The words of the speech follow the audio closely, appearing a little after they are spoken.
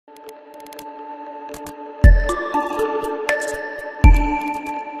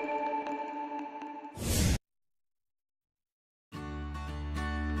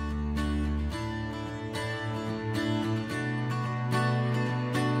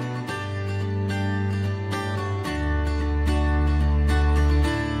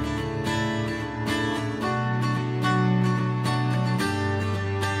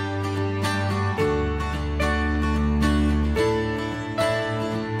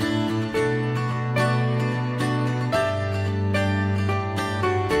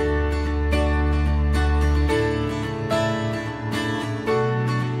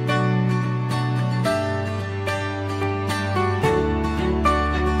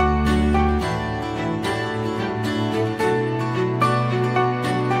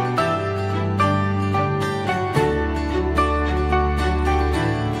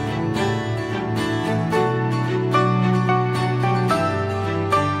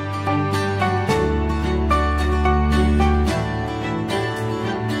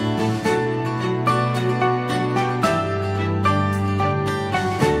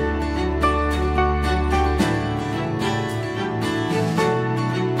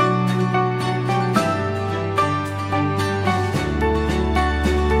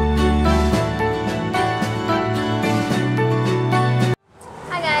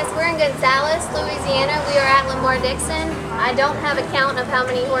Dixon. I don't have a count of how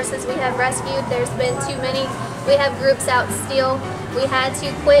many horses we have rescued. There's been too many. We have groups out still. We had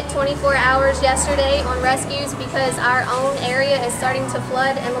to quit 24 hours yesterday on rescues because our own area is starting to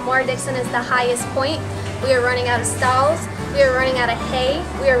flood and Lamar Dixon is the highest point. We are running out of stalls. We are running out of hay.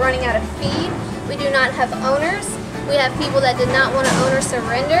 We are running out of feed. We do not have owners. We have people that did not want to own or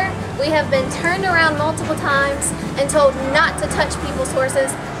surrender. We have been turned around multiple times and told not to touch people's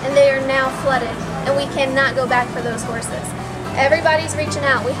horses, and they are now flooded, and we cannot go back for those horses. Everybody's reaching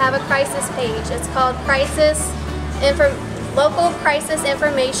out. We have a crisis page. It's called Local Crisis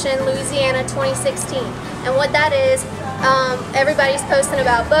Information Louisiana 2016. And what that is, everybody's posting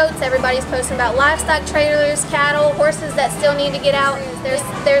about boats, everybody's posting about livestock trailers, cattle, horses that still need to get out.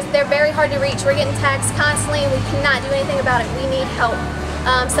 They're very hard to reach. We're getting taxed constantly and we cannot do anything about it. We need help.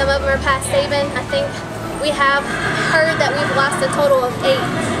 Some of them are past saving. I think we have heard that we've lost a total of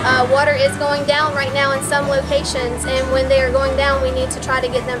 8. Water is going down right now in some locations, and when they are going down, we need to try to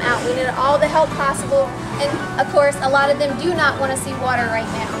get them out. We need all the help possible, and of course, a lot of them do not want to see water right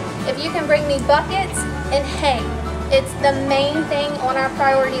now. If you can bring me buckets and hay, it's the main thing on our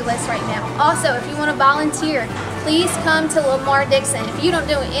priority list right now. Also, if you want to volunteer, please come to Lamar Dixon. If you don't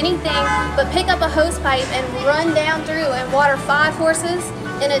do anything but pick up a hose pipe and run down through and water 5 horses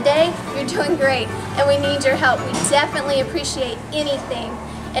in a day, you're doing great, and we need your help. We definitely appreciate anything